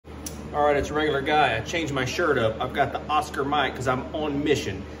All right, it's a regular guy. I changed my shirt up. I've got the Oscar mic because I'm on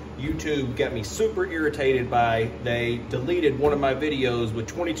mission. YouTube got me super irritated they deleted one of my videos with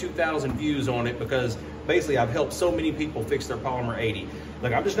 22,000 views on it because basically I've helped so many people fix their Polymer 80.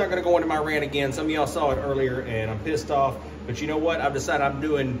 Look, I'm just not gonna go into my rant again. Some of y'all saw it earlier and I'm pissed off, but you know what? I've decided I'm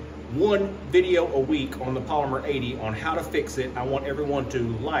doing one video a week on the Polymer 80 on how to fix it. I want everyone to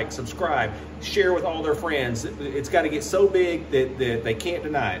like, subscribe, share with all their friends. It's got to get so big that they can't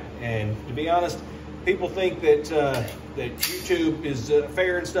deny it. And to be honest, people think that that YouTube is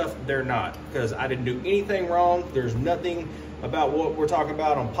fair and stuff. They're not, because I didn't do anything wrong. There's nothing about what we're talking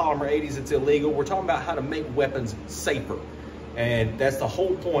about on Polymer 80s that's illegal. We're talking about how to make weapons safer. And that's the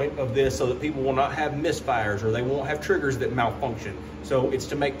whole point of this, so that people will not have misfires or they won't have triggers that malfunction. So it's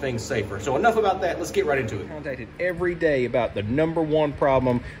to make things safer. So enough about that, let's get right into it. Contacted every day about the #1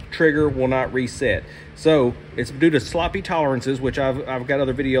 problem: trigger will not reset. So it's due to sloppy tolerances, which I've got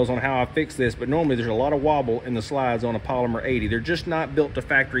other videos on how I fix this, but normally there's a lot of wobble in the slides on a Polymer 80. They're just not built to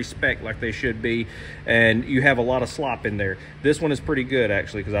factory spec like they should be, and you have a lot of slop in there. This one is pretty good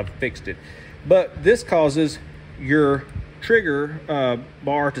actually, because I've fixed it. But this causes your trigger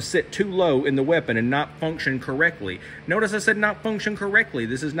bar to sit too low in the weapon and not function correctly. Notice I said not function correctly.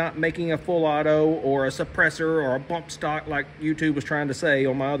 This is not making a full auto or a suppressor or a bump stock like YouTube was trying to say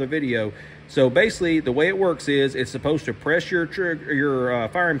on my other video. So basically the way it works is it's supposed to press your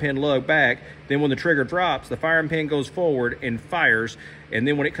firing pin lug back. Then when the trigger drops, the firing pin goes forward and fires. And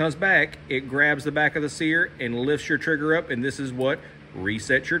then when it comes back, it grabs the back of the sear and lifts your trigger up, and this is what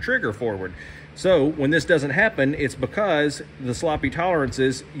resets your trigger forward. So when this doesn't happen, it's because the sloppy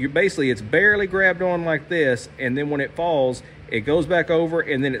tolerances, it's barely grabbed on like this, and then when it falls, it goes back over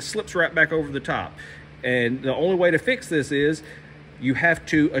and then it slips right back over the top. And the only way to fix this is you have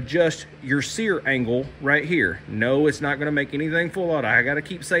to adjust your sear angle right here. No, it's not gonna make anything full auto. I gotta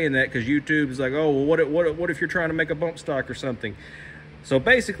keep saying that because YouTube is like, oh, well, what if you're trying to make a bump stock or something? So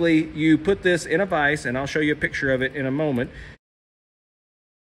basically, you put this in a vise, and I'll show you a picture of it in a moment.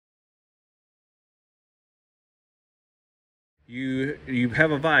 You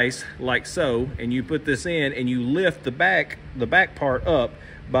have a vise like so, and you put this in and you lift the back part up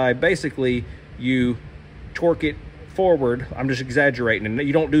by basically you torque it forward. I'm just exaggerating, and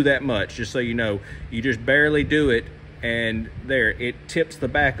you don't do that much, just so you know. You just barely do it, and there, it tips the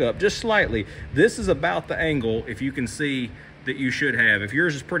back up just slightly. This is about the angle, if you can see, that you should have. If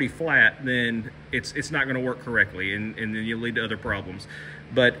yours is pretty flat, then it's not going to work correctly, and then you'll lead to other problems.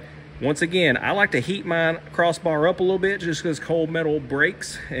 But once again, I like to heat my crossbar up a little bit just because cold metal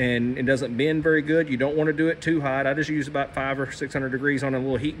breaks and it doesn't bend very good. You don't want to do it too hot. I just use about 500 or 600 degrees on a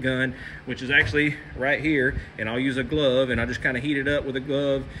little heat gun, which is actually right here. And I'll use a glove, and I just kind of heat it up with a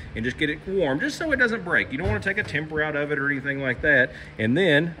glove and just get it warm, just so it doesn't break. You don't want to take a temper out of it or anything like that. And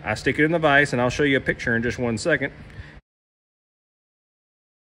then I stick it in the vise, and I'll show you a picture in just 1 second.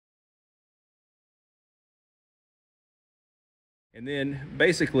 And then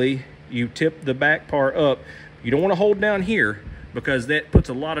basically you tip the back part up. You don't want to hold down here because that puts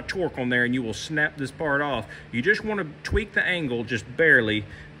a lot of torque on there and you will snap this part off. You just want to tweak the angle just barely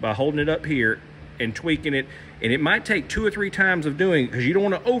by holding it up here and tweaking it. And it might take 2 or 3 times of doing it because you don't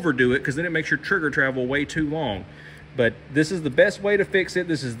want to overdo it, because then it makes your trigger travel way too long. But this is the best way to fix it.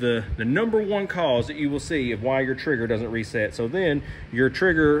 This is the #1 cause that you will see of why your trigger doesn't reset. So then your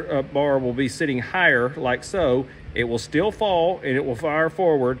trigger bar will be sitting higher like so. It will still fall and it will fire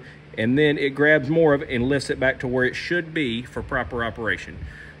forward, and then it grabs more of it and lifts it back to where it should be for proper operation.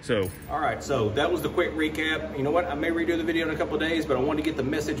 So, all right, so that was the quick recap. You know what? I may redo the video in a couple of days, but I wanted to get the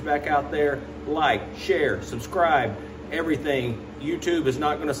message back out there. Like, share, subscribe, everything. YouTube is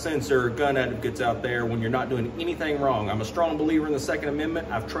not going to censor gun advocates out there when you're not doing anything wrong. I'm a strong believer in the Second Amendment.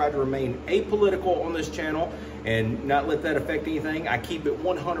 I've tried to remain apolitical on this channel and not let that affect anything. I keep it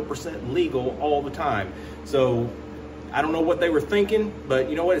 100% legal all the time. So I don't know what they were thinking, but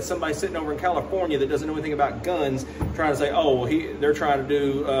you know what? It's somebody sitting over in California that doesn't know anything about guns trying to say, oh, well, they're trying to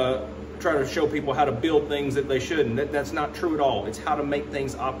do try to show people how to build things that they shouldn't. That's not true at all. It's how to make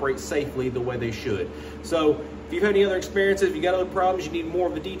things operate safely the way they should. So if you've had any other experiences, if you got other problems, you need more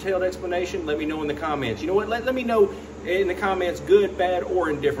of a detailed explanation, let me know in the comments. You know what, let me know in the comments, good, bad, or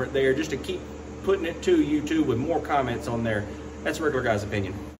indifferent there, just to keep putting it to YouTube with more comments on there. That's a regular guy's opinion.